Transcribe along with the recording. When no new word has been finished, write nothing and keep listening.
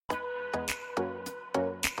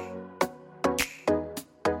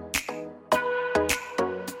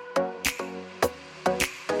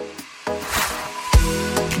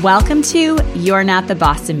Welcome to You're Not the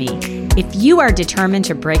Boss of Me. If you are determined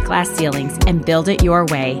to break glass ceilings and build it your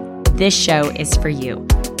way, this show is for you.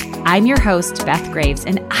 I'm your host, Beth Graves,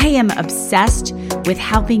 and I am obsessed with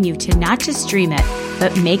helping you to not just dream it,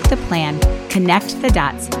 but make the plan, connect the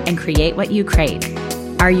dots, and create what you crave.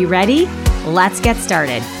 Are you ready? Let's get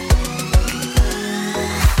started.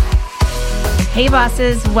 Hey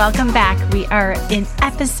bosses, welcome back. We are in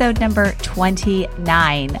episode number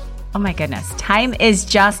 29. Oh my goodness, time is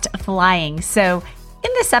just flying. So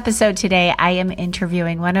in this episode today, I am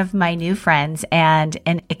interviewing one of my new friends and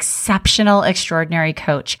an exceptional, extraordinary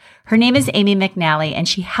coach. Her name is Amy McNally, and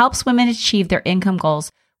she helps women achieve their income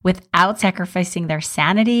goals without sacrificing their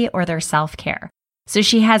sanity or their self-care. So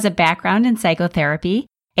she has a background in psychotherapy,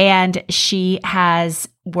 and she has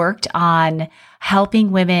worked on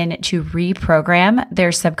helping women to reprogram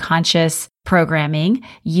their subconscious programming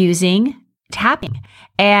using tapping.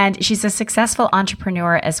 And she's a successful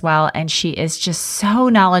entrepreneur as well. And she is just so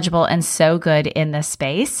knowledgeable and so good in this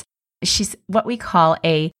space. She's what we call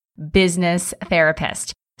a business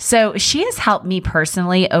therapist. So she has helped me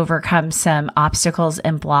personally overcome some obstacles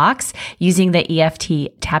and blocks using the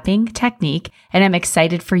EFT tapping technique. And I'm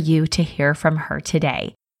excited for you to hear from her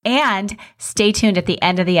today. And stay tuned at the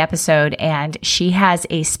end of the episode, and she has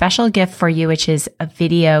a special gift for you, which is a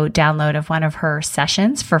video download of one of her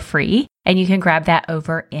sessions for free. And you can grab that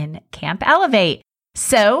over in Camp Elevate.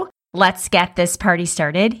 So let's get this party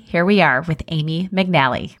started. Here we are with Amy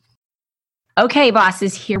McNally. Okay,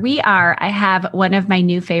 bosses, here we are. I have one of my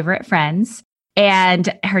new favorite friends,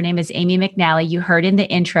 and her name is Amy McNally. You heard in the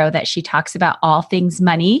intro that she talks about all things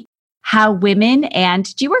money, how women,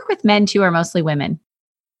 and do you work with men too, or mostly women?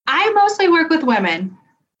 I mostly work with women.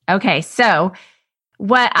 Okay, so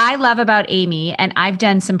what I love about Amy, and I've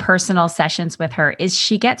done some personal sessions with her, is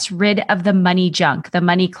she gets rid of the money junk, the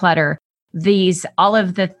money clutter, all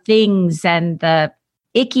of the things and the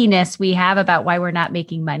ickiness we have about why we're not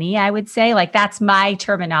making money, I would say. Like, that's my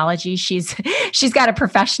terminology. She's got a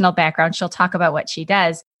professional background. She'll talk about what she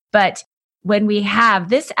does. But when we have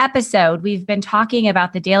this episode, we've been talking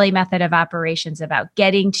about the daily method of operations, about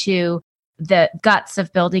getting to the guts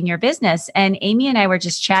of building your business. And Amy and I were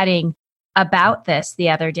just chatting about this the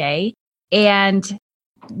other day. And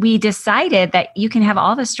we decided that you can have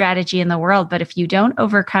all the strategy in the world, but if you don't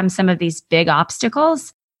overcome some of these big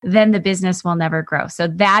obstacles, then the business will never grow. So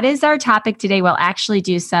that is our topic today. We'll actually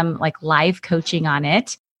do some live coaching on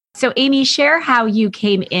it. So Amy, share how you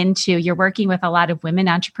came into, you're working with a lot of women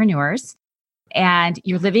entrepreneurs and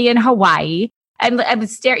you're living in Hawaii. And I would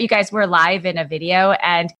stare at you guys, we're live in a video,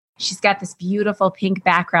 and she's got this beautiful pink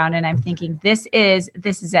background, and I'm thinking, this is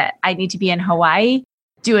it. I need to be in Hawaii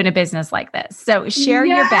doing a business like this. So share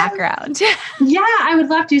your background. Yeah, I would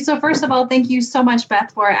love to. So first of all, thank you so much,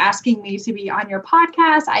 Beth, for asking me to be on your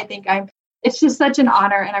podcast. I think it's just such an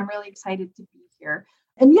honor, and I'm really excited to be here.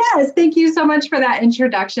 And yes, thank you so much for that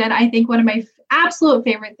introduction. I think one of my absolute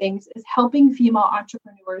favorite things is helping female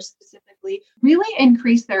entrepreneurs specifically really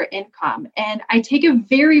increase their income. And I take a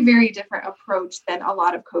very, very different approach than a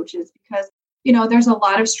lot of coaches because, there's a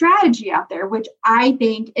lot of strategy out there, which I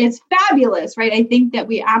think is fabulous, right? I think that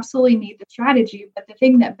we absolutely need the strategy. But the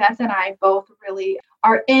thing that Beth and I both really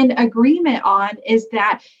are in agreement on is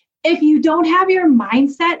that if you don't have your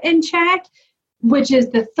mindset in check, which is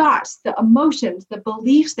the thoughts, the emotions, the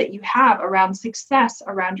beliefs that you have around success,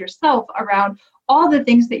 around yourself, around all the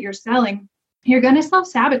things that you're selling, you're going to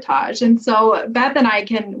self-sabotage. And so Beth and I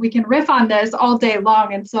we can riff on this all day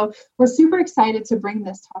long. And so we're super excited to bring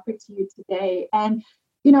this topic to you today. And,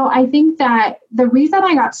 I think that the reason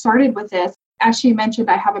I got started with this, as she mentioned,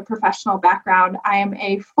 I have a professional background. I am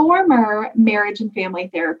a former marriage and family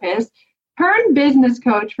therapist, turned business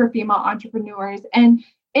coach for female entrepreneurs. And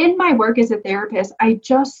in my work as a therapist, I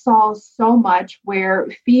just saw so much where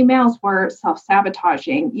females were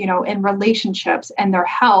self-sabotaging, in relationships and their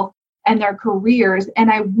health and their careers.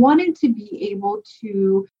 And I wanted to be able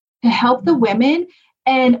to help the women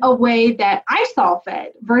in a way that I saw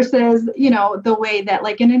fit versus, the way that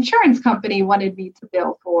an insurance company wanted me to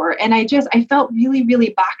bill for. And I felt really,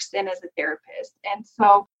 really boxed in as a therapist. And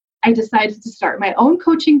so I decided to start my own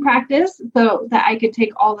coaching practice so that I could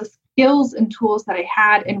take all the skills and tools that I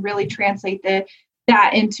had and really translate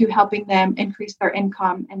that into helping them increase their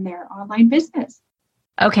income and their online business.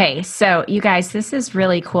 Okay, so you guys, this is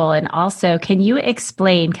really cool. And also, can you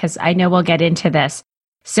explain, because I know we'll get into this.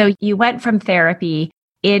 So you went from therapy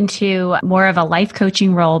into more of a life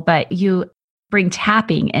coaching role, but you bring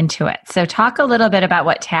tapping into it. So talk a little bit about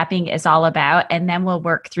what tapping is all about, and then we'll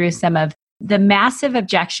work through some of the massive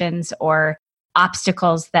objections or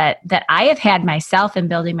obstacles that I have had myself in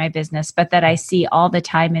building my business, but that I see all the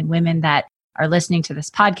time in women that are listening to this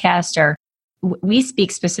podcast. Or we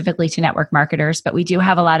speak specifically to network marketers, but we do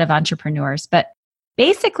have a lot of entrepreneurs. But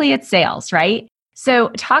basically it's sales, right? So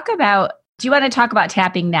do you want to talk about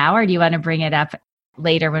tapping now, or do you want to bring it up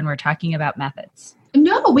later when we're talking about methods?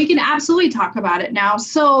 No, we can absolutely talk about it now.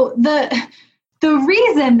 So the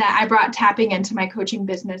reason that I brought tapping into my coaching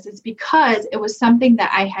business is because it was something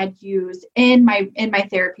that I had used in my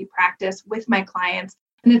therapy practice with my clients.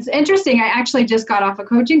 And it's interesting, I actually just got off a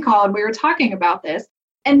coaching call and we were talking about this.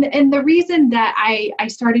 And the reason that I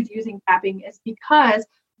started using tapping is because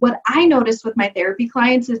what I noticed with my therapy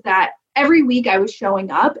clients is that every week I was showing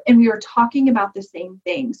up and we were talking about the same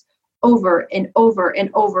things over and over and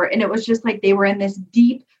over. And it was just like they were in this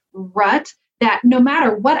deep rut that no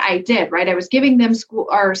matter what I did, right, I was giving them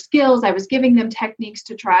skills, I was giving them techniques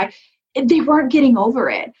to try, and they weren't getting over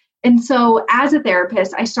it. And so as a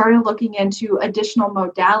therapist, I started looking into additional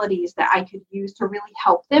modalities that I could use to really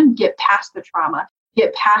help them get past the trauma,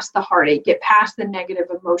 get past the heartache, get past the negative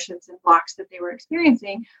emotions and blocks that they were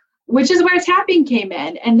experiencing, which is where tapping came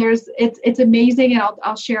in. And it's amazing, and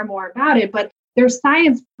I'll share more about it, but there's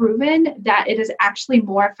science proven that it is actually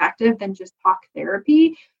more effective than just talk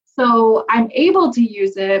therapy. So I'm able to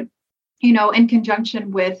use it, in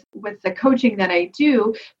conjunction with the coaching that I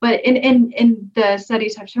do, but in the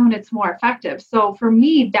studies have shown it's more effective. So for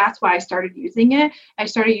me, that's why I started using it. I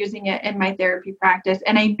started using it in my therapy practice,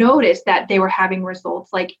 and I noticed that they were having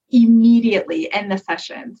results like immediately in the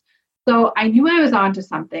sessions. So I knew I was onto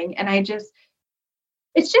something, and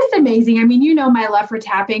it's just amazing. I mean, my love for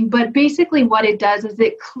tapping, but basically what it does is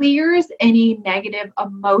it clears any negative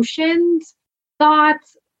emotions,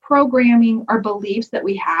 thoughts, programming, or beliefs that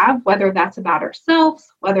we have, whether that's about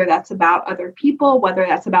ourselves, whether that's about other people, whether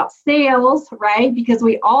that's about sales, right? Because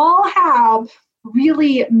we all have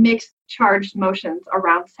really mixed charged emotions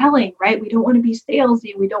around selling, right? We don't want to be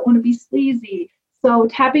salesy. We don't want to be sleazy. So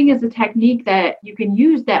tapping is a technique that you can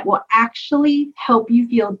use that will actually help you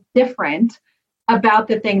feel different about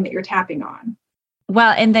the thing that you're tapping on.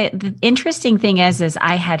 Well, and the interesting thing is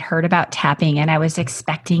I had heard about tapping and I was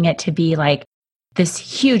expecting it to be like this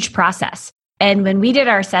huge process. And when we did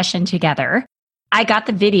our session together, I got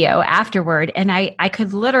the video afterward and I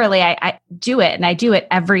could literally, I do it, and I do it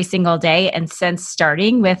every single day. And since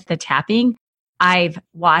starting with the tapping, I've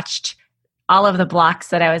watched all of the blocks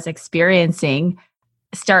that I was experiencing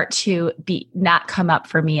start to not come up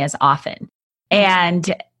for me as often.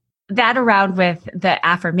 And that around with the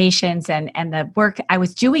affirmations and the work, I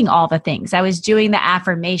was doing all the things. I was doing the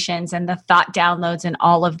affirmations and the thought downloads and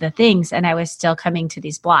all of the things, and I was still coming to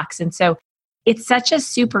these blocks. And so it's such a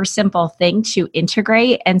super simple thing to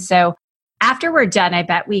integrate. And so after we're done, I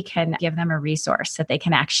bet we can give them a resource that they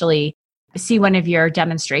can actually see one of your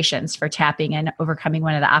demonstrations for tapping and overcoming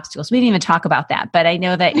one of the obstacles. We didn't even talk about that, but I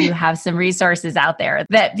know that you have some resources out there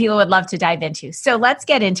that people would love to dive into. So let's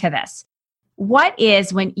get into this. What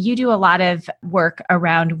is, when you do a lot of work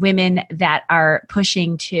around women that are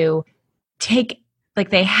pushing to take,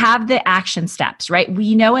 like they have the action steps, right?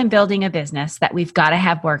 We know in building a business that we've got to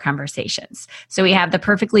have more conversations. So we have the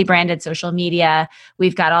perfectly branded social media.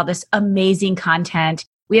 We've got all this amazing content.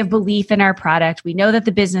 We have belief in our product. We know that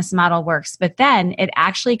the business model works, but then it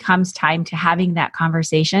actually comes time to having that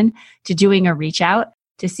conversation, to doing a reach out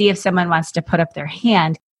to see if someone wants to put up their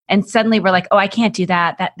hand. And suddenly we're like, oh, I can't do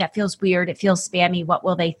that. That feels weird. It feels spammy. What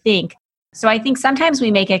will they think? So I think sometimes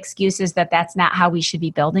we make excuses that that's not how we should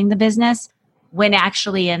be building the business, when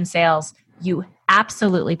actually in sales, you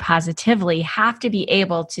absolutely positively have to be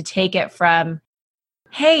able to take it from,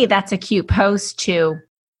 hey, that's a cute post, to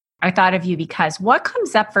I thought of you because. What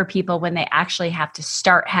comes up for people when they actually have to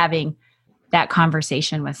start having that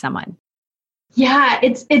conversation with someone? Yeah,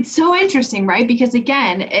 it's so interesting, right? Because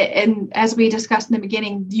again, and as we discussed in the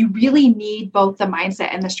beginning, you really need both the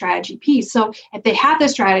mindset and the strategy piece. So if they have the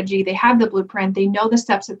strategy, they have the blueprint, they know the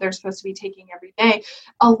steps that they're supposed to be taking every day.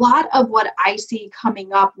 A lot of what I see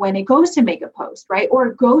coming up when it goes to make a post, right? Or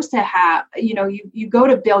it goes to have, you go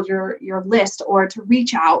to build your list or to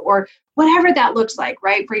reach out or whatever that looks like,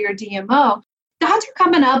 right? For your DMO, thoughts are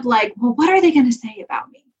coming up like, well, what are they going to say about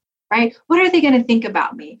me? Right? What are they going to think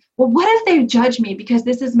about me? Well, what if they judge me because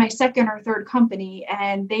this is my second or third company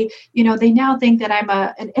and they now think that I'm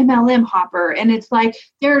an MLM hopper. And it's like,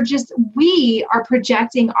 we are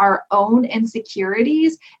projecting our own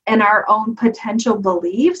insecurities and our own potential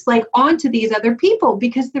beliefs like onto these other people,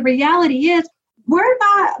 because the reality is we're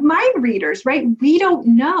not mind readers, right? We don't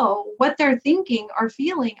know what they're thinking or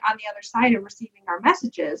feeling on the other side of receiving our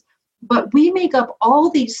messages, but we make up all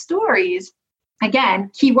these stories again,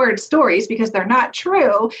 keyword stories because they're not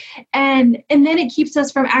true. And then it keeps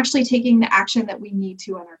us from actually taking the action that we need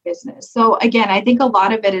to in our business. So again, I think a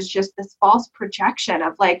lot of it is just this false projection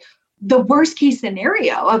of like the worst case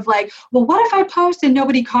scenario of like, well, what if I post and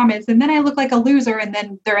nobody comments and then I look like a loser and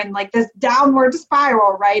then they're in like this downward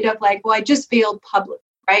spiral, right? Of like, well, I just failed publicly,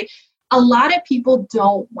 right? A lot of people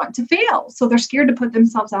don't want to fail. So they're scared to put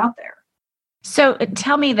themselves out there. So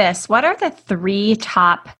tell me this, what are the 3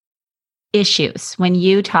 top issues when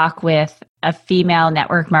you talk with a female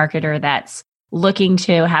network marketer that's looking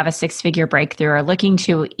to have a 6-figure breakthrough or looking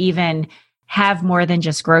to even have more than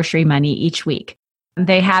just grocery money each week?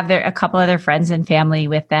 They have a couple of their friends and family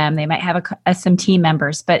with them. They might have some team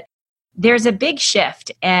members, but there's a big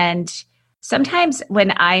shift. And sometimes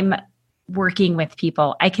when I'm working with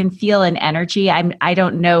people, I can feel an energy. I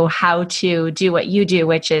don't know how to do what you do,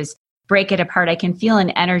 which is break it apart. I can feel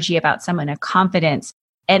an energy about someone, a confidence.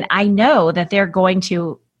 And I know that they're going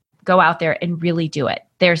to go out there and really do it.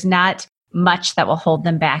 There's not much that will hold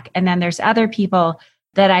them back. And then there's other people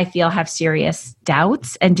that I feel have serious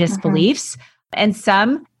doubts and disbeliefs. And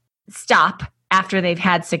some stop after they've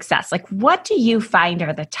had success. Like, what do you find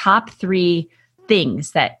are the top 3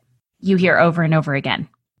 things that you hear over and over again?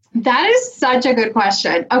 That is such a good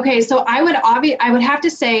question. Okay, so I would have to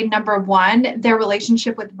say, number 1, their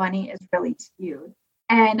relationship with money is really skewed.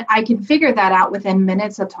 And I can figure that out within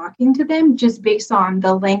minutes of talking to them just based on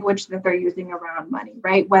the language that they're using around money,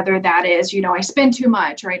 right? Whether that is, I spend too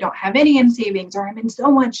much, or I don't have any in savings, or I'm in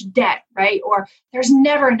so much debt, right? Or there's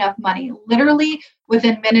never enough money. Literally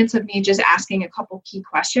within minutes of me just asking a couple key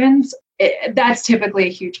questions, that's typically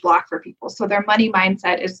a huge block for people. So their money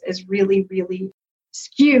mindset is really, really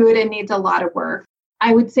skewed and needs a lot of work.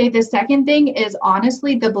 I would say the second thing is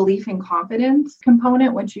honestly the belief and confidence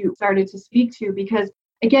component, which you started to speak to, because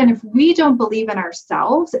again, if we don't believe in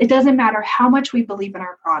ourselves, it doesn't matter how much we believe in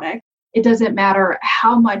our product. It doesn't matter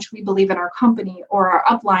how much we believe in our company or our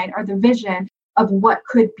upline or the vision of what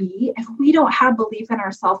could be. If we don't have belief in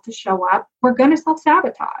ourselves to show up, we're going to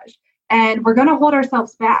self-sabotage and we're going to hold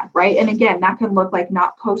ourselves back, right? And again, that can look like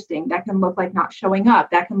not posting. That can look like not showing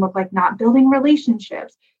up. That can look like not building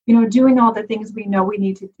relationships, doing all the things we know we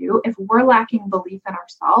need to do. If we're lacking belief in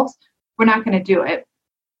ourselves, we're not going to do it.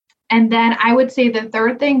 And then I would say the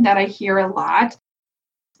third thing that I hear a lot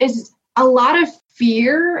is a lot of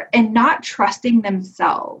fear and not trusting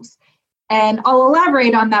themselves. And I'll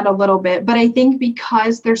elaborate on that a little bit, but I think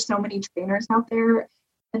because there's so many trainers out there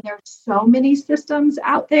and there's so many systems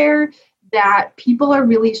out there that people are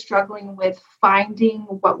really struggling with finding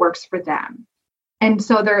what works for them. And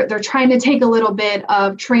so they're trying to take a little bit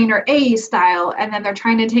of trainer A style, and then they're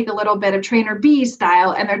trying to take a little bit of trainer B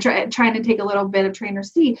style, and they're trying to take a little bit of trainer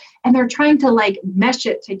C, and they're trying to like mesh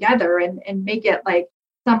it together and make it like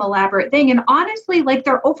some elaborate thing. And honestly, like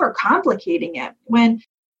they're overcomplicating it when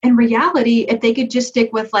in reality, if they could just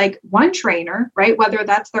stick with like one trainer, right? Whether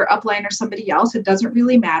that's their upline or somebody else, it doesn't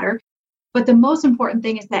really matter. But the most important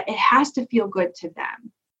thing is that it has to feel good to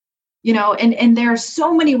them. And there are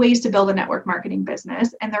so many ways to build a network marketing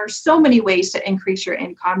business, and there are so many ways to increase your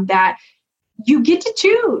income that you get to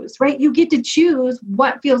choose, right? You get to choose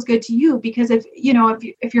what feels good to you, because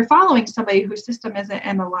if you're following somebody whose system isn't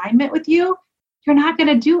in alignment with you, you're not going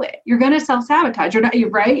to do it. You're going to self-sabotage. You're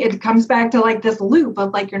right? It comes back to like this loop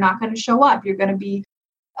of like, you're not going to show up. You're going to be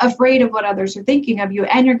afraid of what others are thinking of you,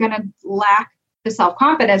 and you're going to lack the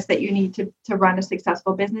self-confidence that you need to run a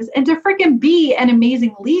successful business and to freaking be an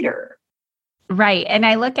amazing leader. Right. And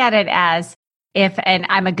I look at it as and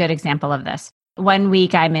I'm a good example of this. One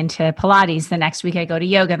week I'm into Pilates, the next week I go to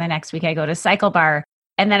yoga, the next week I go to cycle bar,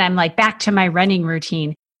 and then I'm like back to my running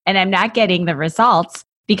routine, and I'm not getting the results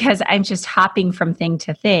because I'm just hopping from thing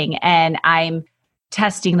to thing and I'm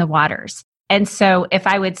testing the waters. And so if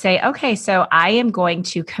I would say, okay, so I am going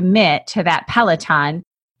to commit to that Peloton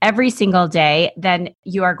every single day, then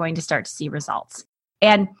you are going to start to see results.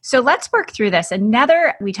 And so let's work through this.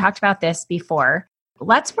 We talked about this before.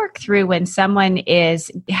 Let's work through when someone is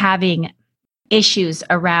having issues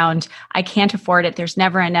around, I can't afford it. There's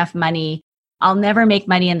never enough money. I'll never make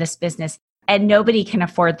money in this business. And nobody can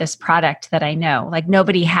afford this product that I know. Like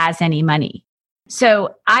nobody has any money.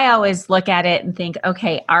 So I always look at it and think,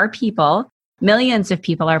 okay, millions of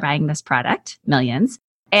people are buying this product, millions.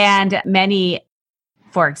 And many,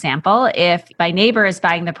 for example, if my neighbor is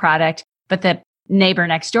buying the product, but the neighbor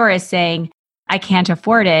next door is saying, I can't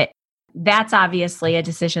afford it, that's obviously a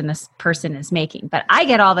decision this person is making. But I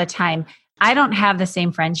get all the time, I don't have the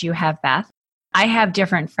same friends you have, Beth. I have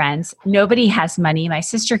different friends. Nobody has money. My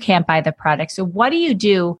sister can't buy the product. So what do you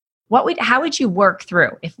do? How would you work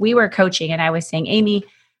through if we were coaching and I was saying, Amy,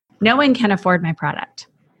 No one can afford my product.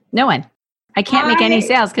 No one. I can't make any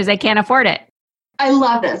sales because I can't afford it. I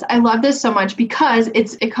love this. I love this so much because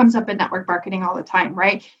it comes up in network marketing all the time,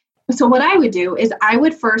 right? So what I would do is I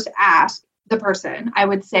would first ask the person, I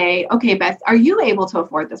would say, okay, Beth, are you able to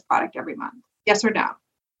afford this product every month? Yes or no?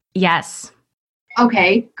 Yes.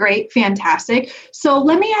 Okay, great, fantastic. So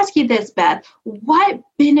let me ask you this, Beth. What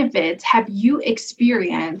benefits have you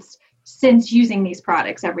experienced since using these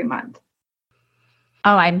products every month?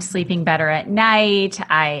 Oh, I'm sleeping better at night.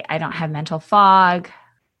 I don't have mental fog.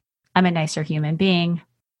 I'm a nicer human being.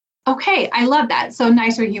 Okay, I love that. So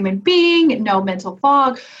nicer human being, no mental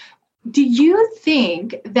fog. Do you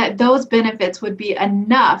think that those benefits would be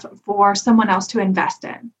enough for someone else to invest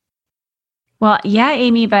in? Well, yeah,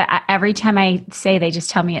 Amy, but every time I say, they just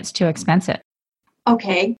tell me it's too expensive.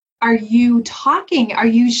 Okay. Are you talking? Are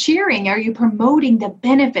you sharing? Are you promoting the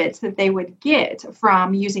benefits that they would get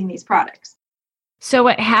from using these products? So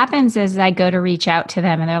what happens is I go to reach out to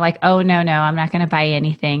them and they're like, oh, no, I'm not going to buy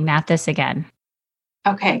anything. Not this again.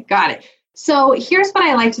 Okay, got it. So here's what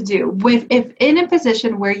I like to do if in a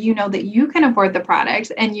position where you know that you can afford the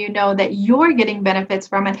products and you know that you're getting benefits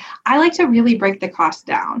from it, I like to really break the cost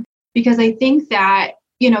down because I think that,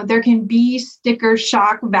 there can be sticker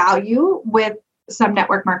shock value with some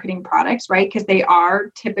network marketing products, right? Because they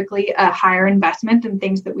are typically a higher investment than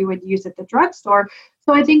things that we would use at the drugstore.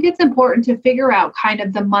 So I think it's important to figure out kind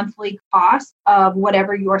of the monthly cost of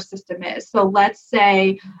whatever your system is. So let's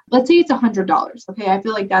say it's $100. Okay, I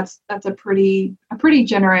feel like that's a pretty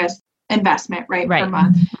generous investment, right, per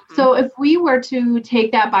month. Mm-hmm. So if we were to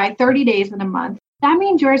take that by 30 days in a month, that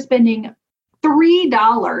means you're spending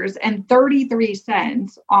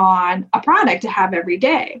 $3.33 on a product to have every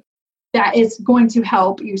day. That is going to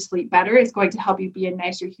help you sleep better. It's going to help you be a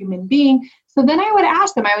nicer human being. So then I would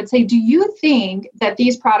ask them, I would say, do you think that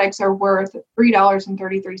these products are worth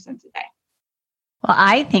 $3.33 a day? Well,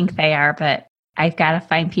 I think they are, but I've got to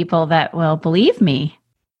find people that will believe me.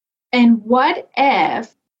 And what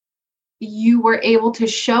if you were able to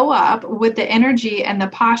show up with the energy and the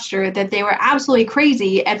posture that they were absolutely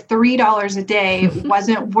crazy at $3 a day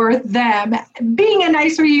wasn't worth them being a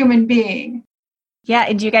nicer human being? Yeah.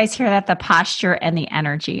 And do you guys hear that? The posture and the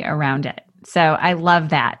energy around it. So I love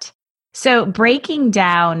that. So breaking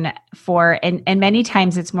down and many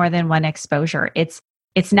times it's more than one exposure. It's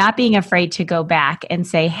not being afraid to go back and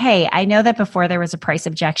say, hey, I know that before there was a price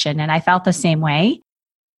objection and I felt the same way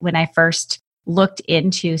when I first looked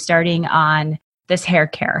into starting on this hair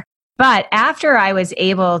care. But after I was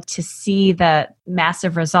able to see the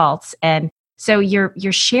massive results, and so you're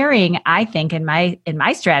sharing, I think in my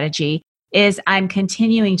strategy is I'm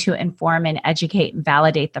continuing to inform and educate and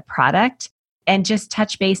validate the product and just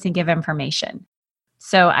touch base and give information.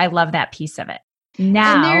 So I love that piece of it.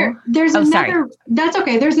 Now, there's another, that's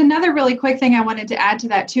okay. There's another really quick thing I wanted to add to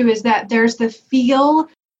that too, is that there's the feel,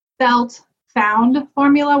 felt, found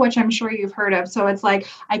formula, which I'm sure you've heard of. So it's like,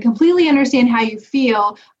 I completely understand how you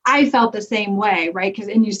feel. I felt the same way, right?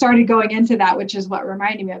 And you started going into that, which is what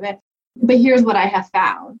reminded me of it. But here's what I have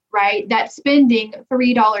found, right? That spending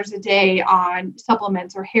 $3 a day on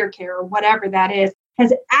supplements or hair care or whatever that is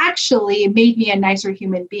has actually made me a nicer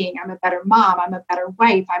human being. I'm a better mom. I'm a better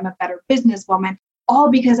wife. I'm a better businesswoman,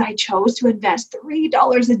 all because I chose to invest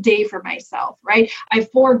 $3 a day for myself, right? I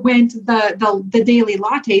forewent the daily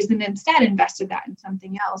lattes and instead invested that in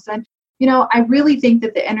something else. And, I really think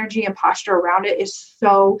that the energy and posture around it is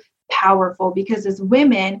so powerful because as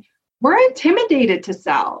women, we're intimidated to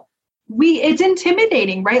sell. It's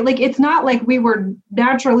intimidating, right? Like, it's not like we were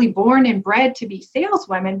naturally born and bred to be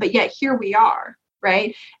saleswomen, but yet here we are,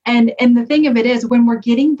 right? And the thing of it is, when we're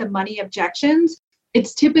getting the money objections,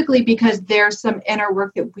 it's typically because there's some inner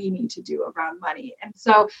work that we need to do around money. And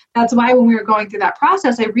so that's why when we were going through that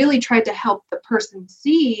process, I really tried to help the person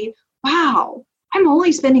see, wow, I'm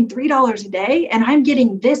only spending $3 a day and I'm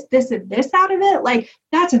getting this, and this out of it. Like,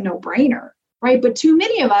 that's a no-brainer. Right. But too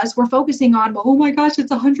many of us were focusing on, oh my gosh,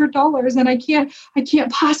 it's $100 and I can't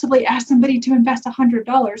possibly ask somebody to invest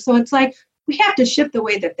 $100. So it's like, we have to shift the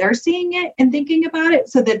way that they're seeing it and thinking about it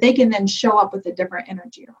so that they can then show up with a different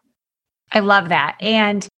energy around it. I love that.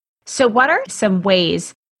 And so what are some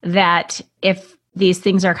ways that if these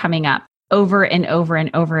things are coming up over and over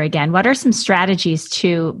and over again, what are some strategies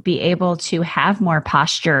to be able to have more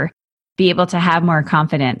posture, be able to have more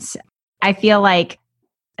confidence? I feel like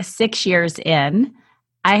 6 years in,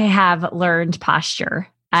 I have learned posture.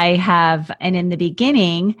 And in the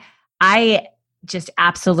beginning, I just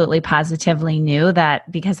absolutely positively knew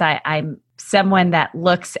that because I'm someone that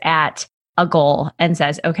looks at a goal and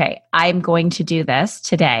says, okay, I'm going to do this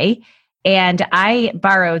today. And I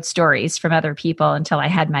borrowed stories from other people until I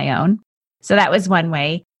had my own. So that was one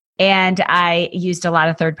way. And I used a lot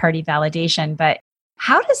of third-party validation. But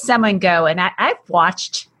how does someone go? And I've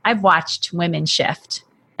watched women shift,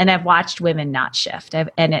 and I've watched women not shift.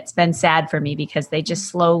 And it's been sad for me because they just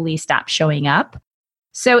slowly stop showing up.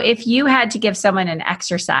 So if you had to give someone an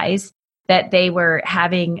exercise that they were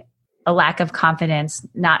having a lack of confidence,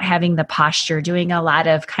 not having the posture, doing a lot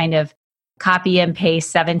of kind of copy and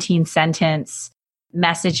paste 17-sentence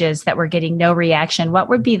messages that were getting no reaction, what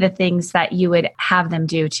would be the things that you would have them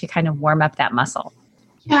do to kind of warm up that muscle?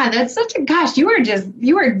 Yeah, that's gosh, you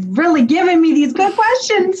were really giving me these good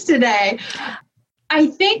questions today. I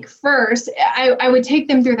think first, I would take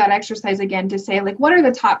them through that exercise again to say, like, what are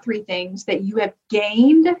the top 3 things that you have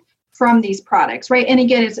gained from these products, right? And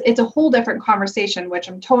again, it's a whole different conversation, which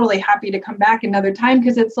I'm totally happy to come back another time,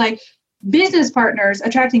 because it's like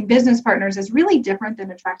attracting business partners is really different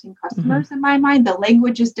than attracting customers in my mind. The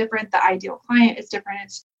language is different. The ideal client is different.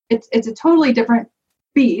 It's a totally different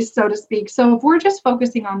beast, so to speak. So if we're just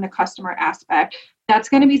focusing on the customer aspect, that's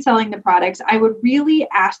going to be selling the products. I would really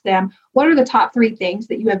ask them, what are the top 3 things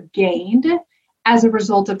that you have gained as a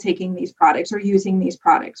result of taking these products or using these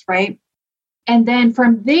products, right? And then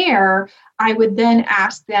from there, I would then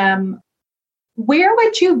ask them, where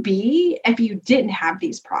would you be if you didn't have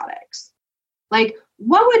these products? Like,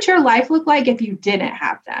 what would your life look like if you didn't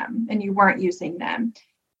have them and you weren't using them?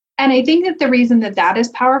 And I think that the reason that is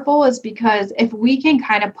powerful is because if we can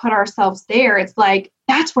kind of put ourselves there, it's like,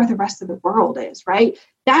 that's where the rest of the world is, right?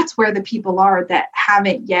 That's where the people are that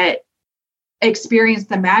haven't yet experienced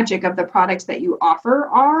the magic of the products that you offer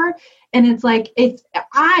are. And it's like,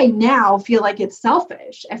 I now feel like it's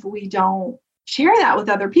selfish if we don't share that with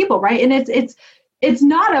other people, right? And it's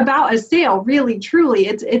not about a sale, really, truly.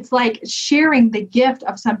 It's like sharing the gift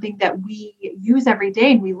of something that we use every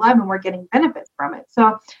day and we love and we're getting benefits from it.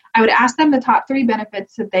 So I would ask them the top 3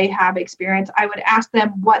 benefits that they have experienced. I would ask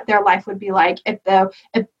them what their life would be like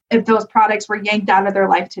if those products were yanked out of their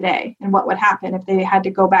life today, and what would happen if they had to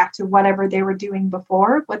go back to whatever they were doing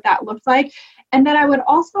before, what that looks like. And then I would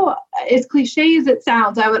also, as cliche as it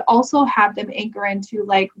sounds, I would also have them anchor into,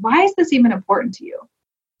 like, why is this even important to you?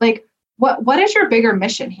 Like, what is your bigger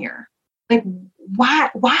mission here? Like, why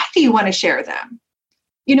do you want to share them?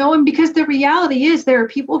 And because the reality is there are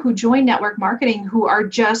people who join network marketing who are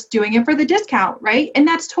just doing it for the discount, right? And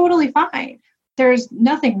that's totally fine. There's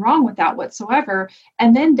nothing wrong with that whatsoever.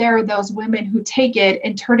 And then there are those women who take it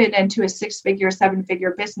and turn it into a 6-figure,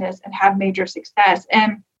 7-figure business and have major success.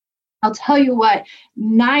 And I'll tell you what,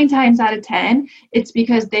 9 times out of 10, it's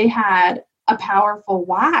because they had a powerful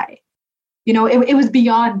why. It was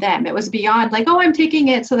beyond them. It was beyond like, oh, I'm taking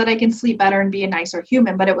it so that I can sleep better and be a nicer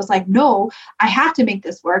human. But it was like, no, I have to make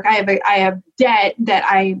this work. I have debt that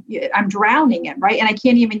I'm drowning in, right? And I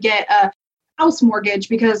can't even get a house mortgage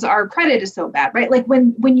because our credit is so bad, right? Like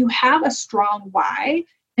when you have a strong why,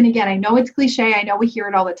 and again, I know it's cliche, I know we hear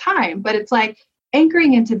it all the time, but it's like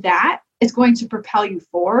anchoring into that is going to propel you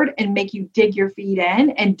forward and make you dig your feet in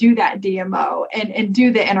and do that DMO and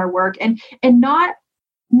do the inner work and not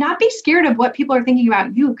be scared of what people are thinking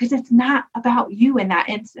about you, because it's not about you in that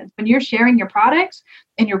instance. When you're sharing your products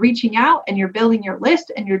and you're reaching out and you're building your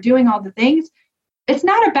list and you're doing all the things, it's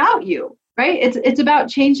not about you, right? It's about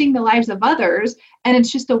changing the lives of others. And it's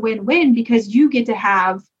just a win-win because you get to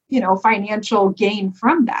have, financial gain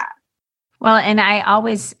from that. Well, and I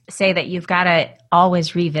always say that you've got to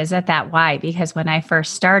always revisit that why, because when I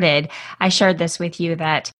first started, I shared this with you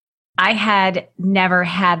that I had never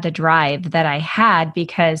had the drive that I had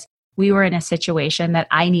because we were in a situation that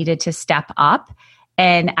I needed to step up,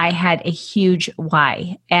 and I had a huge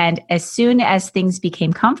why. And as soon as things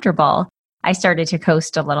became comfortable, I started to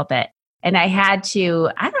coast a little bit. And I had to,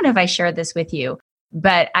 I don't know if I shared this with you,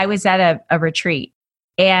 but I was at a retreat,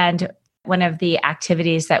 and one of the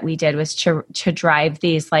activities that we did was to drive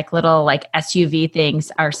these little SUV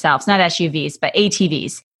things ourselves, not SUVs, but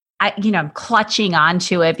ATVs. I'm clutching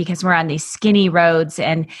onto it because we're on these skinny roads.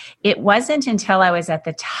 And it wasn't until I was at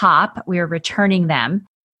the top, we were returning them,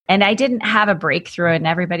 and I didn't have a breakthrough. And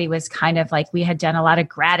everybody was kind of like, we had done a lot of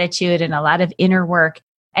gratitude and a lot of inner work.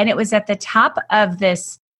 And it was at the top of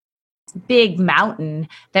this big mountain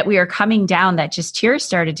that we were coming down that just tears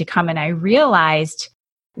started to come. And I realized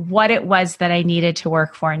what it was that I needed to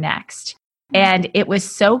work for next. And it was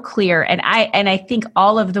so clear. And I think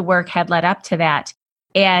all of the work had led up to that.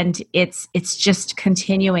 And it's just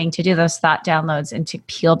continuing to do those thought downloads and to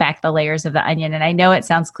peel back the layers of the onion. And I know it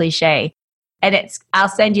sounds cliche, and I'll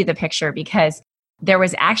send you the picture because there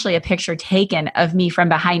was actually a picture taken of me from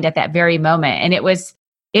behind at that very moment. And it was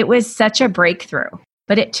such a breakthrough.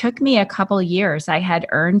 But it took me a couple years. I had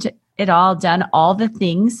earned it all, done all the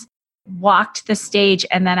things, walked the stage.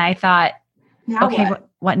 And then I thought, now okay,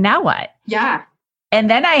 what now what? Yeah. And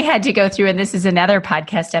then I had to go through, and this is another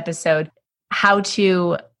podcast episode, how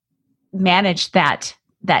to manage that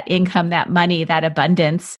income, that money, that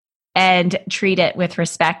abundance, and treat it with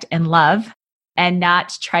respect and love and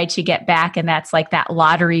not try to get back. And that's like that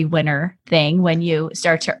lottery winner thing when you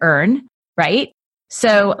start to earn, right?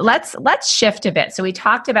 So let's shift a bit. So we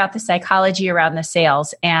talked about the psychology around the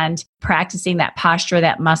sales and practicing that posture,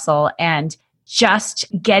 that muscle, and just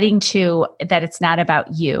getting to that it's not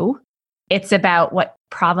about you. It's about what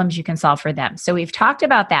problems you can solve for them. So we've talked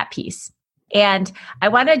about that piece. And I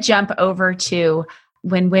want to jump over to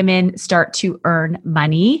when women start to earn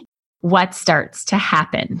money, what starts to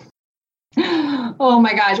happen? Oh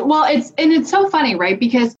my gosh. Well, it's so funny, right?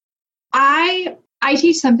 Because I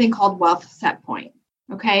teach something called wealth set point.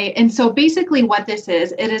 Okay. And so basically what this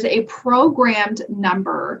is, it is a programmed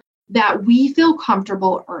number that we feel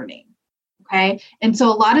comfortable earning. Okay. And so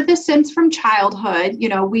a lot of this stems from childhood,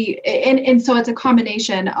 and so it's a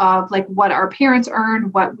combination of like what our parents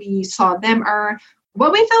earn, what we saw them earn,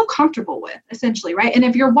 what we feel comfortable with, essentially, right? And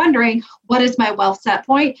if you're wondering, what is my wealth set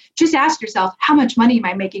point? Just ask yourself, how much money am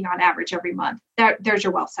I making on average every month? There's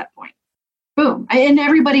your wealth set point. Boom. And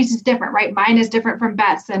everybody's is different, right? Mine is different from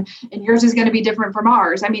Beth's and yours is going to be different from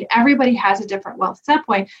ours. I mean, everybody has a different wealth set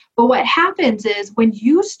point. But what happens is when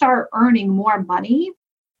you start earning more money,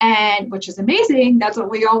 and which is amazing, that's what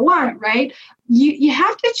we all want, right? You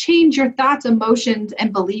have to change your thoughts, emotions,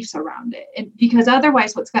 and beliefs around it. And because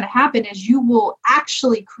otherwise what's going to happen is you will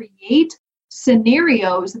actually create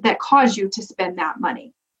scenarios that cause you to spend that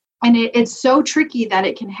money. And it's so tricky that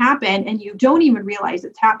it can happen and you don't even realize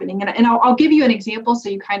it's happening. And I'll give you an example so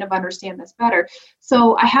you kind of understand this better.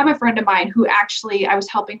 So I have a friend of mine who actually, I was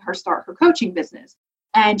helping her start her coaching business.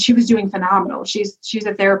 And she was doing phenomenal. She's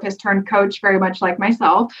a therapist turned coach, very much like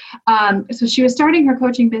myself. So she was starting her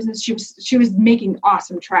coaching business. She was making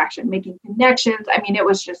awesome traction, making connections. I mean, it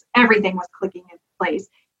was just everything was clicking into place.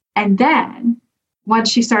 And then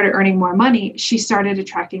once she started earning more money, she started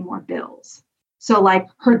attracting more bills. So like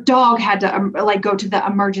her dog had to go to the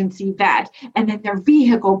emergency vet, and then their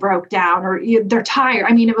vehicle broke down or their tire.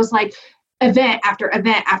 I mean, it was like event after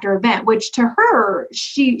event after event, which to her,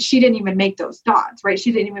 she didn't even make those dots, right?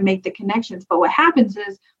 She didn't even make the connections. But what happens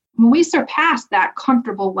is when we surpass that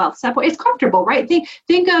comfortable wealth set point, it's comfortable, right?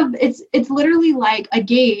 Think of it's literally like a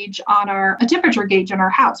gauge on a temperature gauge in our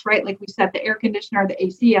house, right? Like we set the air conditioner, the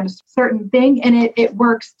AC on a certain thing, and it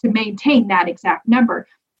works to maintain that exact number.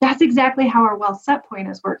 That's exactly how our wealth set point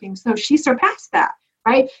is working. So she surpassed that,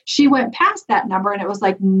 right? She went past that number and it was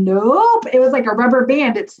like, nope. It was like a rubber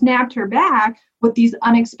band. It snapped her back with these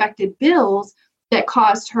unexpected bills that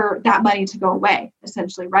caused her that money to go away,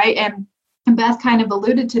 essentially, right? And Beth kind of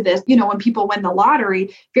alluded to this, when people win the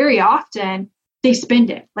lottery, very often they spend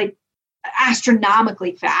it like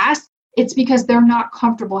astronomically fast. It's because they're not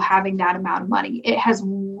comfortable having that amount of money. It has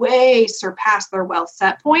way surpassed their wealth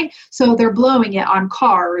set point. So they're blowing it on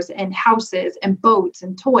cars and houses and boats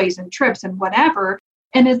and toys and trips and whatever.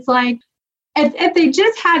 And it's like, if they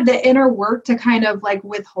just had the inner work to kind of like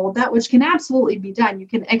withhold that, which can absolutely be done, you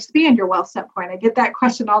can expand your wealth set point. I get that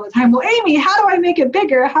question all the time. Well, Amy, how do I make it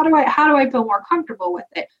bigger? How do I feel more comfortable with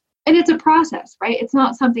it? And it's a process, right? It's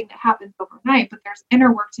not something that happens overnight, but there's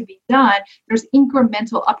inner work to be done. There's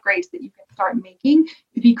incremental upgrades that you can start making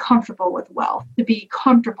to be comfortable with wealth, to be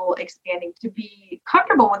comfortable expanding, to be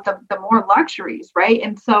comfortable with the more luxuries, right?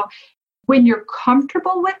 And so when you're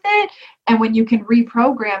comfortable with it and when you can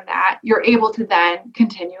reprogram that, you're able to then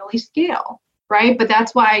continually scale, right? But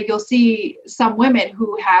that's why you'll see some women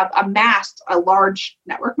who have amassed a large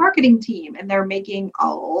network marketing team and they're making a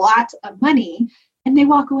lot of money and they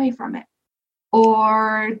walk away from it.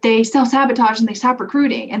 Or they self-sabotage and they stop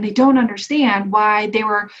recruiting and they don't understand why they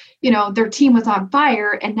were, their team was on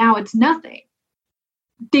fire and now it's nothing.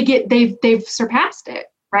 They've surpassed it,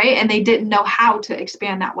 right? And they didn't know how to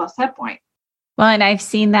expand that wealth set point. Well, and I've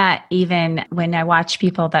seen that even when I watch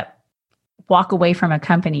people that walk away from a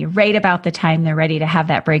company right about the time they're ready to have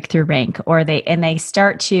that breakthrough rank, or they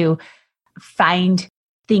start to find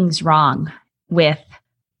things wrong with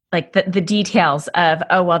like the details of,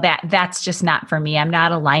 oh, well, that's just not for me. I'm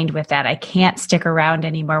not aligned with that. I can't stick around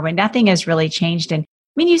anymore when nothing has really changed. And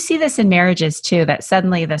I mean, you see this in marriages too, that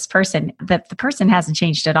suddenly the person hasn't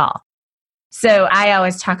changed at all. So I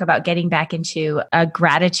always talk about getting back into a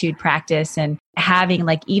gratitude practice and having,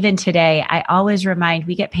 like, even today, I always remind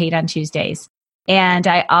we get paid on Tuesdays. And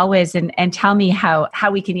I always, and tell me how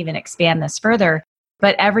we can even expand this further.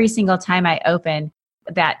 But every single time I open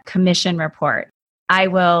that commission report, I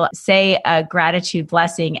will say a gratitude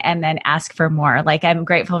blessing and then ask for more. Like, I'm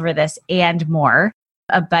grateful for this and more.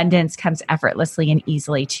 Abundance comes effortlessly and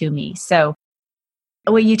easily to me. So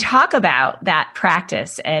when you talk about that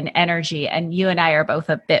practice and energy, and you and I are both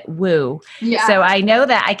a bit woo. Yeah. So I know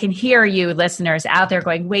that I can hear you listeners out there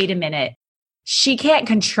going, wait a minute. She can't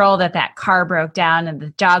control that car broke down and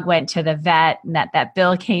the dog went to the vet and that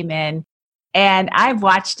bill came in. And I've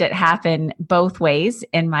watched it happen both ways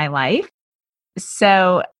in my life.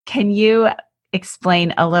 So can you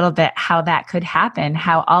explain a little bit how that could happen?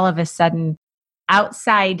 How all of a sudden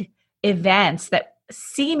outside events that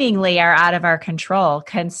seemingly are out of our control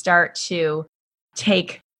can start to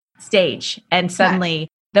take stage, and suddenly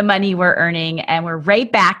the money we're earning and we're right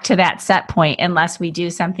back to that set point unless we do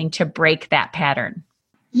something to break that pattern.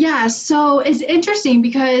 Yeah, so it's interesting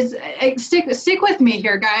because stick with me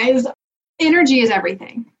here, guys. Energy is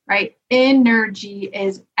everything, right? Energy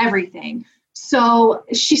is everything. So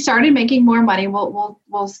she started making more money.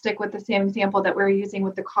 We'll stick with the same example that we were using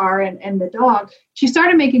with the car and the dog. She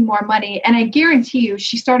started making more money, and I guarantee you,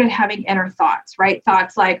 she started having inner thoughts, right?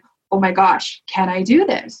 Thoughts like, oh my gosh, can I do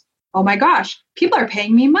this? Oh my gosh, people are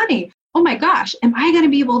paying me money. Oh my gosh, am I going to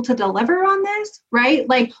be able to deliver on this? Right?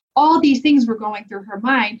 Like all these things were going through her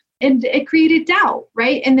mind, and it created doubt,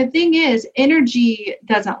 right? And the thing is, energy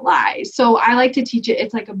doesn't lie. So I like to teach it,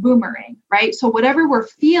 it's like a boomerang, right? So whatever we're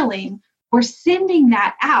feeling, we're sending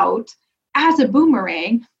that out as a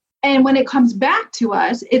boomerang. And when it comes back to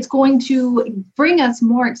us, it's going to bring us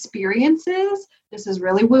more experiences. This is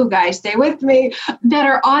really woo, guys. Stay with me. That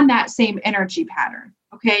are on that same energy pattern.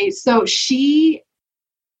 Okay. So she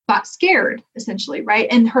got scared, essentially, right?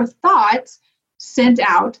 And her thoughts sent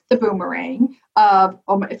out the boomerang of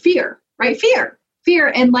fear, right? Fear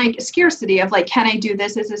and like scarcity of like, can I do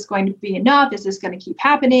this? Is this going to be enough? Is this going to keep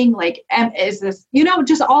happening? Like, is this,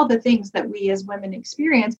 just all the things that we as women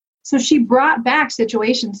experience. So she brought back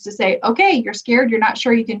situations to say, okay, you're scared. You're not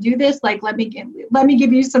sure you can do this. Like, let me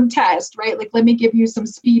give you some tests, right? Like, let me give you some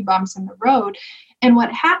speed bumps in the road. And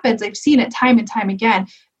what happens, I've seen it time and time again.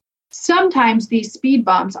 Sometimes these speed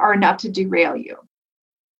bumps are enough to derail you.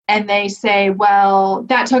 And they say, well,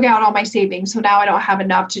 that took out all my savings. So now I don't have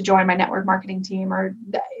enough to join my network marketing team or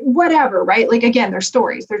whatever, right? Like, again, they're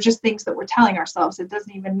stories. They're just things that we're telling ourselves. It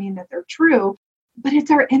doesn't even mean that they're true, but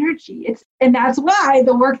it's our energy. And that's why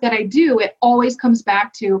the work that I do, it always comes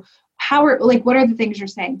back to what are the things you're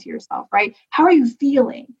saying to yourself, right? How are you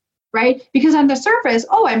feeling, right? Because on the surface,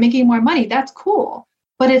 I'm making more money. That's cool.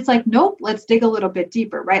 But it's like, nope, let's dig a little bit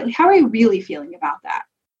deeper, right? Like, how are you really feeling about that?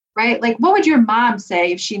 Right? Like, what would your mom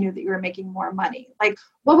say if she knew that you were making more money? Like,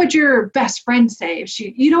 what would your best friend say if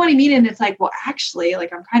you know what I mean? And it's like, well, actually,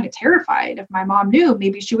 like, I'm kind of terrified. If my mom knew,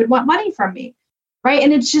 maybe she would want money from me. Right?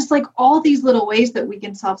 And it's just like all these little ways that we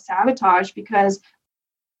can self-sabotage, because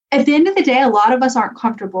at the end of the day, a lot of us aren't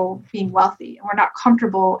comfortable being wealthy, and we're not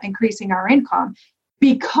comfortable increasing our income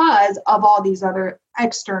because of all these other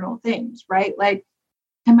external things, right? Like,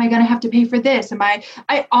 am I going to have to pay for this?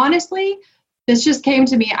 I honestly, this just came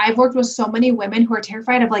to me. I've worked with so many women who are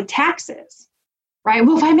terrified of like taxes, right?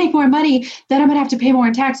 Well, if I make more money, then I'm going to have to pay more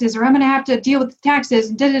in taxes, or I'm going to have to deal with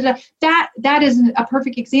taxes. And That is a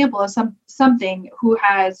perfect example of something who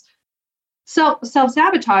has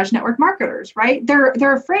self-sabotage network marketers, right?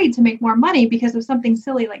 They're afraid to make more money because of something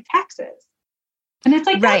silly like taxes. And it's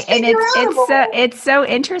like, right. And it's so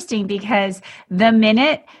interesting, because the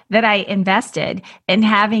minute that I invested in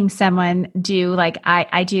having someone do like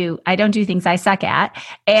I don't do things I suck at.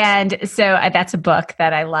 And so that's a book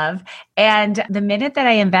that I love. And the minute that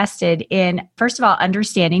I invested in, first of all,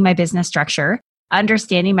 understanding my business structure,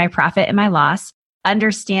 understanding my profit and my loss,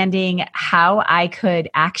 understanding how I could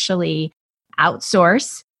actually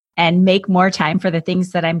outsource and make more time for the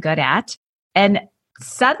things that I'm good at. And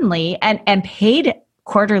suddenly, and paid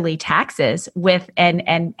quarterly taxes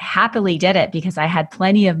and happily did it because I had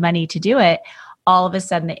plenty of money to do it. All of a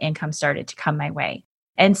sudden, the income started to come my way.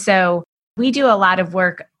 And so we do a lot of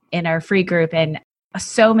work in our free group and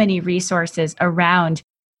so many resources around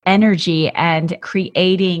energy and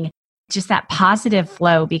creating just that positive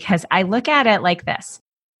flow, because I look at it like this.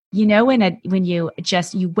 When you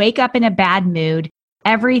wake up in a bad mood,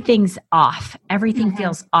 everything's off. Everything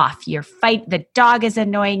feels off. The dog is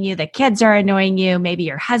annoying you. The kids are annoying you. Maybe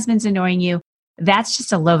your husband's annoying you. That's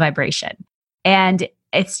just a low vibration. And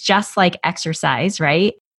it's just like exercise,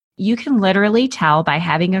 right? You can literally tell by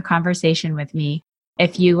having a conversation with me,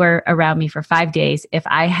 if you were around me for 5 days, if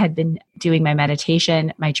I had been doing my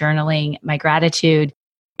meditation, my journaling, my gratitude,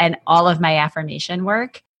 and all of my affirmation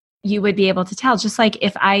work, you would be able to tell. Just like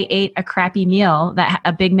if I ate a crappy meal,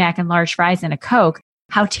 a Big Mac and large fries and a Coke,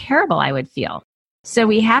 how terrible I would feel. So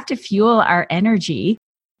we have to fuel our energy.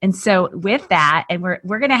 And so with that, and we're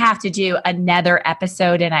going to have to do another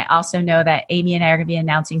episode. And I also know that Amy and I are going to be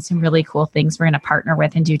announcing some really cool things we're going to partner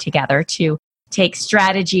with and do together to take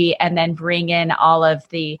strategy and then bring in all of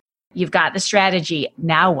you've got the strategy,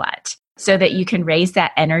 now what? So that you can raise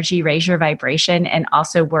that energy, raise your vibration, and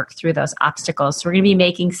also work through those obstacles. So we're going to be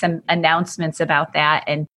making some announcements about that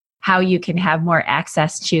and how you can have more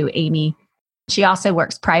access to Amy. She also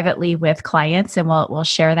works privately with clients, and we'll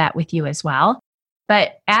share that with you as well.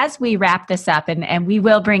 But as we wrap this up, and we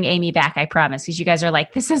will bring Amy back, I promise, because you guys are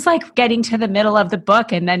like, this is like getting to the middle of the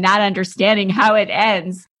book and then not understanding how it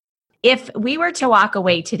ends. If we were to walk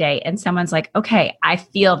away today and someone's like, okay, I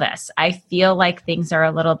feel this. I feel like things are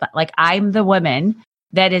a little bit like I'm the woman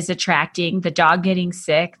that is attracting the dog getting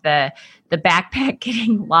sick, the backpack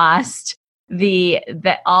getting lost, the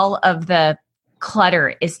all of the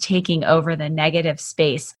clutter is taking over the negative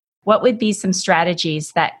space. What would be some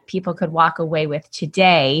strategies that people could walk away with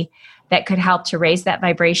today that could help to raise that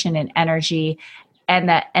vibration and energy, and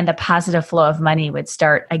the positive flow of money would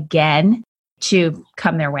start again to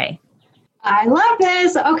come their way? I love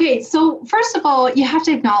this. Okay, so first of all, you have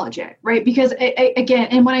to acknowledge it, right? Because again,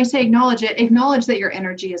 and when I say acknowledge it, acknowledge that your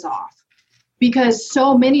energy is off. Because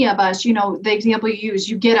so many of us, the example you use,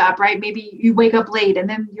 you get up, right? Maybe you wake up late and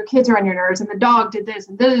then your kids are on your nerves and the dog did this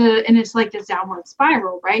and it's like this downward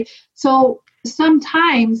spiral, right? So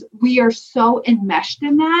sometimes we are so enmeshed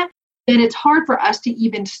in that it's hard for us to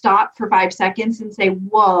even stop for 5 seconds and say,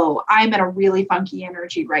 whoa, I'm in a really funky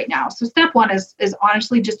energy right now. So step one is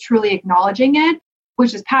honestly just truly acknowledging it,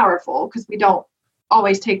 which is powerful because we don't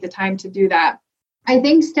always take the time to do that. I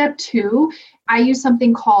think step two, I use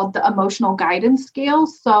something called the emotional guidance scale.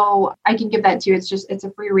 So I can give that to you. It's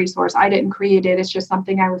a free resource. I didn't create it. It's just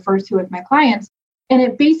something I refer to with my clients. And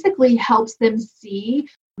it basically helps them see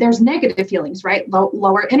there's negative feelings, right?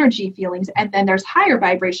 Lower energy feelings. And then there's higher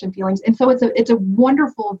vibration feelings. And so it's a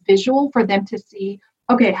wonderful visual for them to see,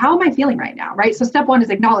 okay, how am I feeling right now, right? So step one is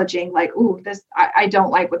acknowledging like, ooh, I don't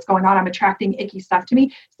like what's going on. I'm attracting icky stuff to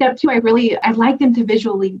me. Step two, I'd like them to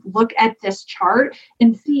visually look at this chart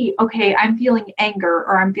and see, okay, I'm feeling anger,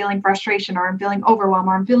 or I'm feeling frustration, or I'm feeling overwhelm,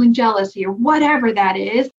 or I'm feeling jealousy, or whatever that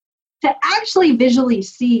is, to actually visually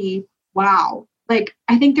see, wow, like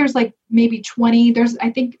I think there's like maybe 20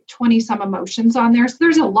 some emotions on there. So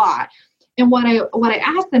there's a lot. And what I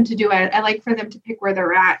ask them to do, I like for them to pick where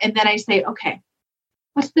they're at. And then I say, okay,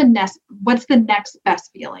 what's the next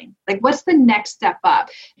best feeling? Like, what's the next step up?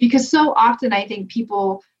 Because so often I think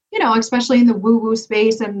people, especially in the woo-woo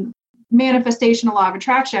space and manifestation, law of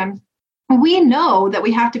attraction, we know that we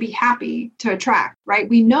have to be happy to attract, right?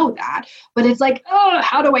 We know that, but it's like, oh,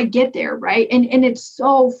 how do I get there, right? And it's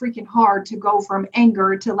so freaking hard to go from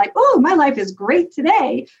anger to like, oh, my life is great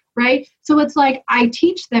today, right? So it's like, I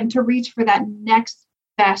teach them to reach for that next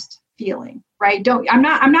best feeling, right? I'm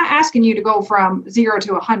not asking you to go from 0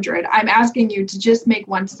 to 100. I'm asking you to just make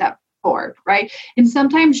one step forward, right? And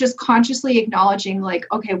sometimes just consciously acknowledging like,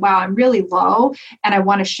 okay, wow, I'm really low and I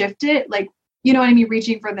want to shift it. Like, you know what I mean?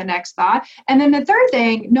 Reaching for the next thought. And then the third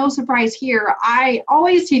thing, no surprise here, I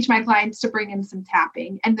always teach my clients to bring in some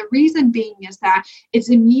tapping. And the reason being is that it's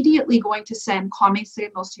immediately going to send calming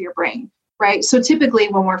signals to your brain. Right. So typically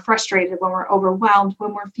when we're frustrated, when we're overwhelmed,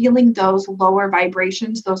 when we're feeling those lower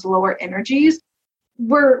vibrations, those lower energies,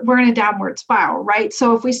 we're in a downward spiral. Right.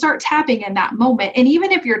 So if we start tapping in that moment, and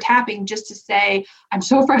even if you're tapping just to say, I'm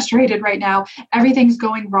so frustrated right now, everything's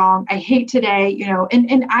going wrong, I hate today,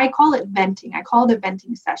 and I call it venting. I call it a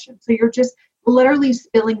venting session. So you're just literally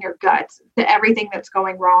spilling your guts to everything that's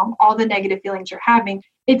going wrong, all the negative feelings you're having.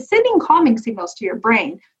 It's sending calming signals to your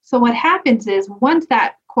brain. So what happens is once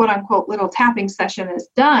that quote unquote little tapping session is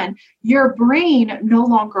done, your brain no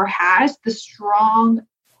longer has the strong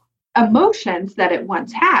emotions that it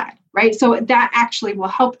once had, right? So that actually will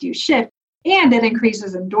help you shift, and it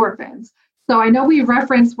increases endorphins. So I know we've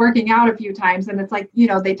referenced working out a few times, and it's like,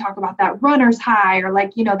 they talk about that runner's high, or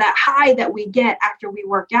like, that high that we get after we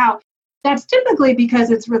work out. That's typically because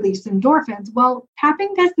it's released endorphins. Well,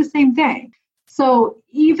 tapping does the same thing. So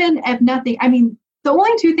even if nothing, the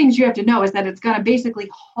only two things you have to know is that it's going to basically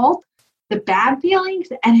halt the bad feelings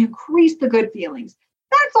and increase the good feelings.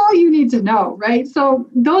 That's all you need to know, right? So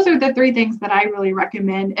those are the three things that I really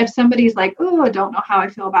recommend. If somebody's like, oh, I don't know how I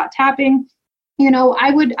feel about tapping,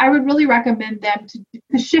 I would really recommend them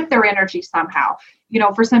to shift their energy somehow.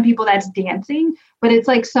 For some people that's dancing, but it's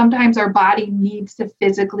like sometimes our body needs to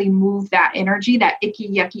physically move that energy, that icky,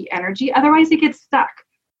 yucky energy. Otherwise it gets stuck.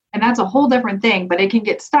 And that's a whole different thing, but it can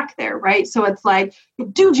get stuck there, right? So it's like,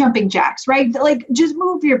 do jumping jacks, right? Like just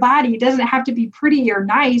move your body. It doesn't have to be pretty or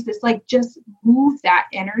nice. It's like, just move that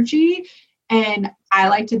energy. And I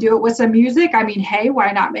like to do it with some music. I mean, hey,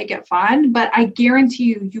 why not make it fun? But I guarantee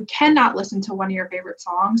you, you cannot listen to one of your favorite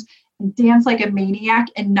songs and dance like a maniac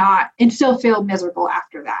and still feel miserable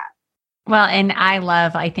after that. Well, and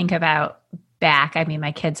I think about back. I mean,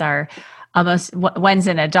 my kids are almost, one's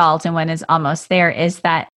an adult and one is almost there, is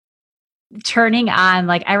that turning on,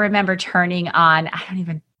 like, I remember turning on,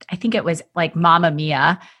 I think it was like Mamma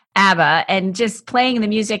Mia, ABBA, and just playing the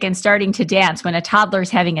music and starting to dance when a toddler's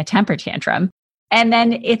having a temper tantrum, and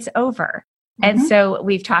then it's over. Mm-hmm. And so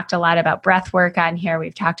we've talked a lot about breath work on here.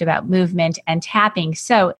 We've talked about movement and tapping.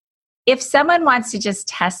 So if someone wants to just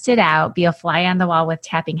test it out, be a fly on the wall with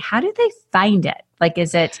tapping, how do they find it? Like,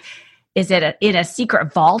 is it in a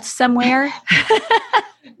secret vault somewhere?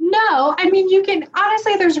 No, I mean, you can,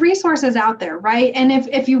 honestly, there's resources out there, right? And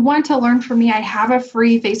if you want to learn from me, I have a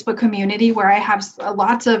free Facebook community where I have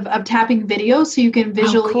lots of tapping videos so you can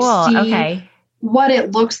visually see what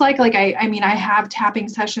it looks like. Like, I mean, I have tapping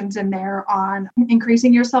sessions in there on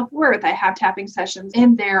increasing your self-worth. I have tapping sessions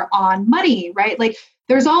in there on money, right? Like,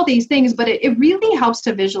 there's all these things, but it really helps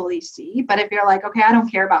to visually see. But if you're like, okay, I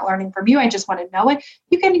don't care about learning from you, I just want to know it,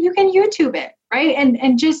 you can YouTube it, right?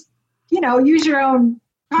 And just, use your own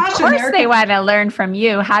caution. Of course they want to learn from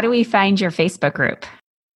you. How do we find your Facebook group?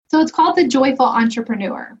 So it's called The Joyful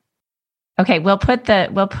Entrepreneur. Okay, we'll put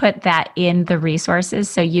that in the resources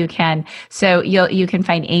so you can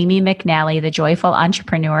find Amy McNally, The Joyful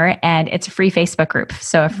Entrepreneur, and it's a free Facebook group,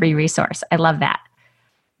 so a free resource. I love that.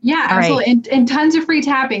 Yeah, all absolutely. Right. And tons of free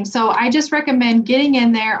tapping. So I just recommend getting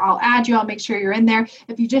in there. I'll add you. I'll make sure you're in there.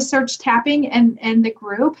 If you just search tapping and the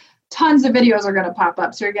group, tons of videos are going to pop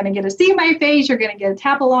up. So you're going to get to see my face. You're going to get to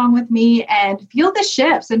tap along with me and feel the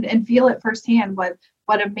shifts and feel it firsthand what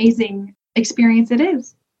amazing experience it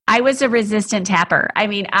is. I was a resistant tapper. I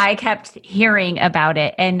mean, I kept hearing about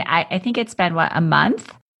it, and I think it's been, a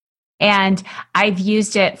month? And I've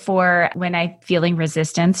used it for when I'm feeling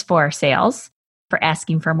resistance for sales, for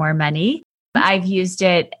asking for more money. I've used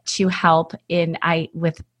it to help when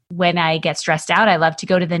I get stressed out. I love to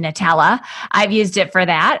go to the Nutella. I've used it for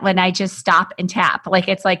that when I just stop and tap. Like,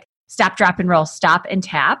 it's like stop, drop, and roll, stop and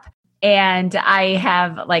tap. And I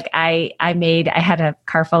have I had a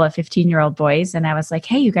car full of 15-year-old boys, and I was like,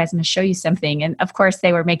 hey, you guys, I'm going to show you something. And of course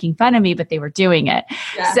they were making fun of me, but they were doing it.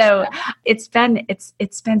 Yeah. So it's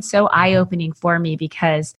been so eye-opening for me,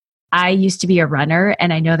 because I used to be a runner,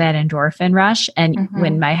 and I know that endorphin rush. And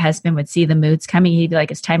when my husband would see the moods coming, he'd be like,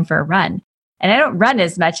 it's time for a run. And I don't run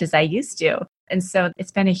as much as I used to. And so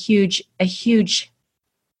it's been a huge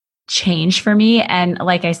change for me. And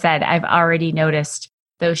like I said, I've already noticed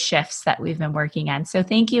those shifts that we've been working on. So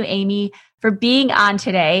thank you, Amy, for being on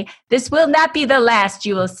today. This will not be the last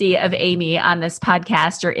you will see of Amy on this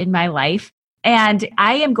podcast or in my life. And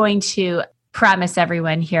I am going to promise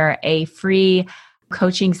everyone here a free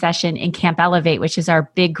coaching session in Camp Elevate, which is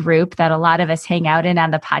our big group that a lot of us hang out in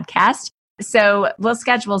on the podcast. So we'll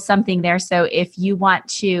schedule something there. So if you want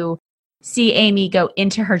to see Amy go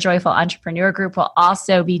into her Joyful Entrepreneur group, we'll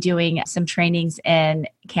also be doing some trainings in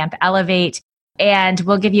Camp Elevate. And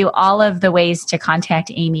we'll give you all of the ways to contact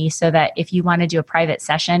Amy so that if you want to do a private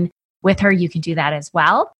session with her, you can do that as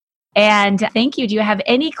well. And thank you. Do you have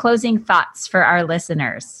any closing thoughts for our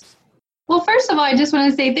listeners? Well, first of all, I just want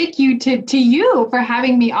to say thank you to you for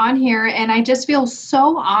having me on here. And I just feel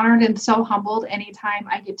so honored and so humbled anytime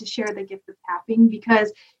I get to share the gift of tapping,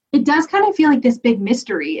 because it does kind of feel like this big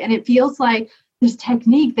mystery. And it feels like this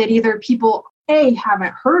technique that either people A,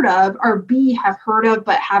 haven't heard of, or B, have heard of,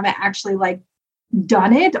 but haven't actually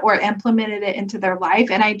done it or implemented it into their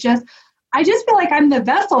life. And I just feel like I'm the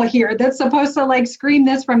vessel here that's supposed to scream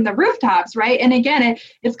this from the rooftops, right? And again,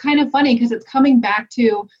 it's kind of funny because it's coming back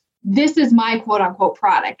to, this is my quote unquote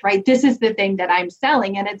product, right? This is the thing that I'm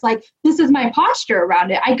selling. And it's like, this is my posture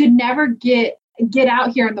around it. I could never get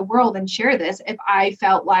out here in the world and share this if I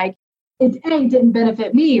felt like it A, didn't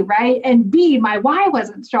benefit me, right? And B, my why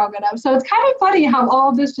wasn't strong enough. So it's kind of funny how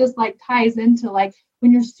all this just ties into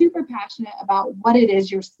when you're super passionate about what it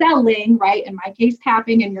is you're selling, right? In my case,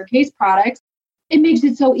 tapping, in your case, products, it makes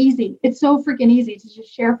it so easy. It's so freaking easy to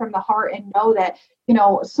just share from the heart and know that,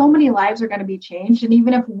 so many lives are going to be changed. And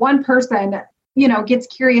even if one person, gets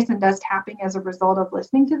curious and does tapping as a result of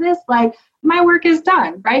listening to this, my work is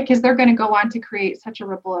done, right? Because they're going to go on to create such a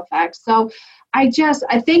ripple effect. So I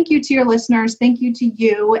thank you to your listeners. Thank you to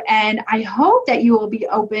you. And I hope that you will be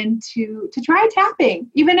open to try tapping,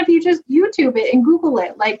 even if you just YouTube it and Google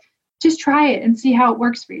it, just try it and see how it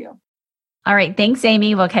works for you. All right. Thanks,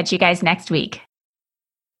 Amy. We'll catch you guys next week.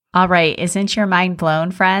 All right. Isn't your mind blown,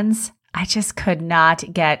 friends? I just could not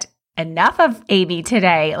get enough of Amy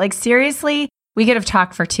today. Like, seriously, we could have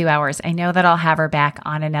talked for 2 hours. I know that I'll have her back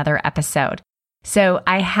on another episode. So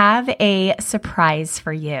I have a surprise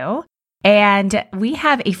for you. And we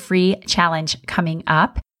have a free challenge coming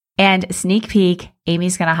up. And sneak peek,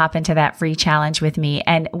 Amy's going to hop into that free challenge with me.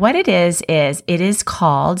 And what it is it is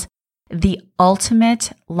called the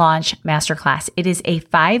Ultimate Launch Masterclass. It is a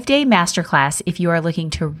 5-day masterclass if you are looking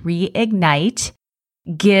to reignite,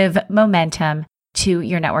 give momentum to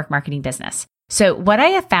your network marketing business. So what I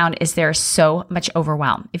have found is there's so much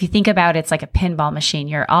overwhelm. If you think about it, it's like a pinball machine.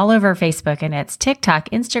 You're all over Facebook and it's TikTok,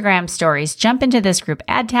 Instagram stories, jump into this group,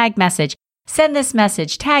 add tag message, send this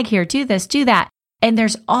message, tag here, do this, do that. And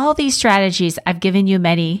there's all these strategies. I've given you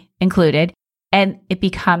many included. And it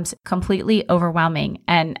becomes completely overwhelming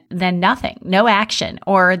and then nothing, no action,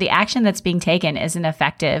 or the action that's being taken isn't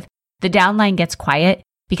effective. The downline gets quiet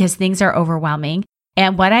because things are overwhelming.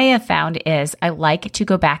 And what I have found is I like to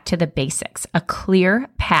go back to the basics, a clear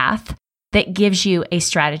path that gives you a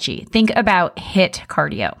strategy. Think about HIIT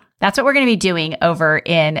cardio. That's what we're going to be doing over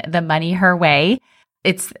in the Money Her Way.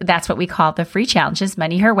 That's what we call the free challenges,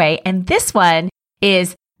 Money Her Way. And this one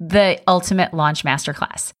is the Ultimate Launch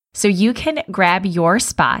Masterclass. So you can grab your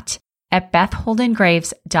spot at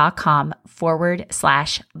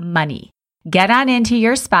bethholdengraves.com/money. Get on into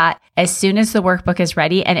your spot as soon as the workbook is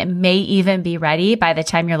ready, and it may even be ready by the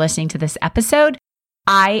time you're listening to this episode.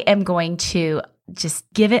 I am going to just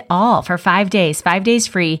give it all for 5 days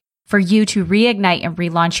free for you to reignite and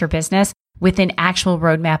relaunch your business with an actual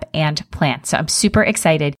roadmap and plan. So I'm super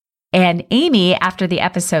excited. And Amy, after the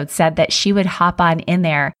episode, said that she would hop on in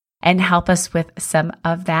there and help us with some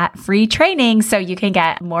of that free training so you can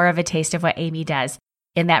get more of a taste of what Amy does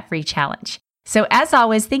in that free challenge. So as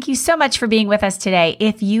always, thank you so much for being with us today.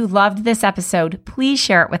 If you loved this episode, please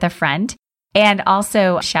share it with a friend and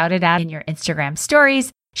also shout it out in your Instagram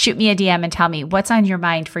stories. Shoot me a DM and tell me what's on your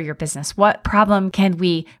mind for your business. What problem can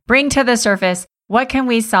we bring to the surface? What can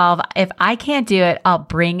we solve? If I can't do it, I'll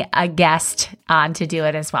bring a guest on to do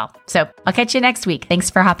it as well. So I'll catch you next week.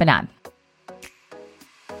 Thanks for hopping on.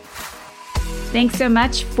 Thanks so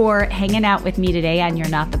much for hanging out with me today on You're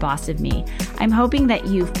Not the Boss of Me. I'm hoping that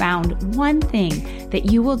you found one thing that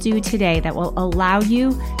you will do today that will allow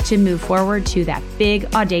you to move forward to that big,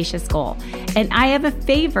 audacious goal. And I have a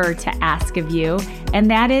favor to ask of you, and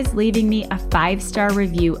that is leaving me a 5-star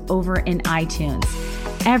review over in iTunes.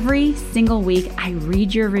 Every single week, I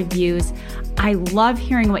read your reviews. I love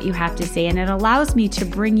hearing what you have to say, and it allows me to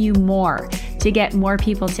bring you more, to get more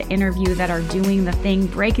people to interview that are doing the thing,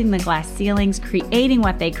 breaking the glass ceilings, creating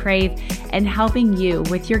what they crave, and helping you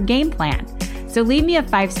with your game plan. So leave me a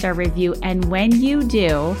 5-star review, and when you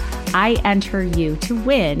do, I enter you to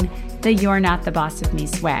win the You're Not the Boss of Me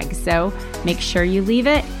swag. So make sure you leave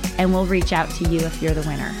it, and we'll reach out to you if you're the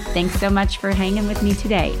winner. Thanks so much for hanging with me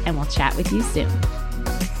today, and we'll chat with you soon.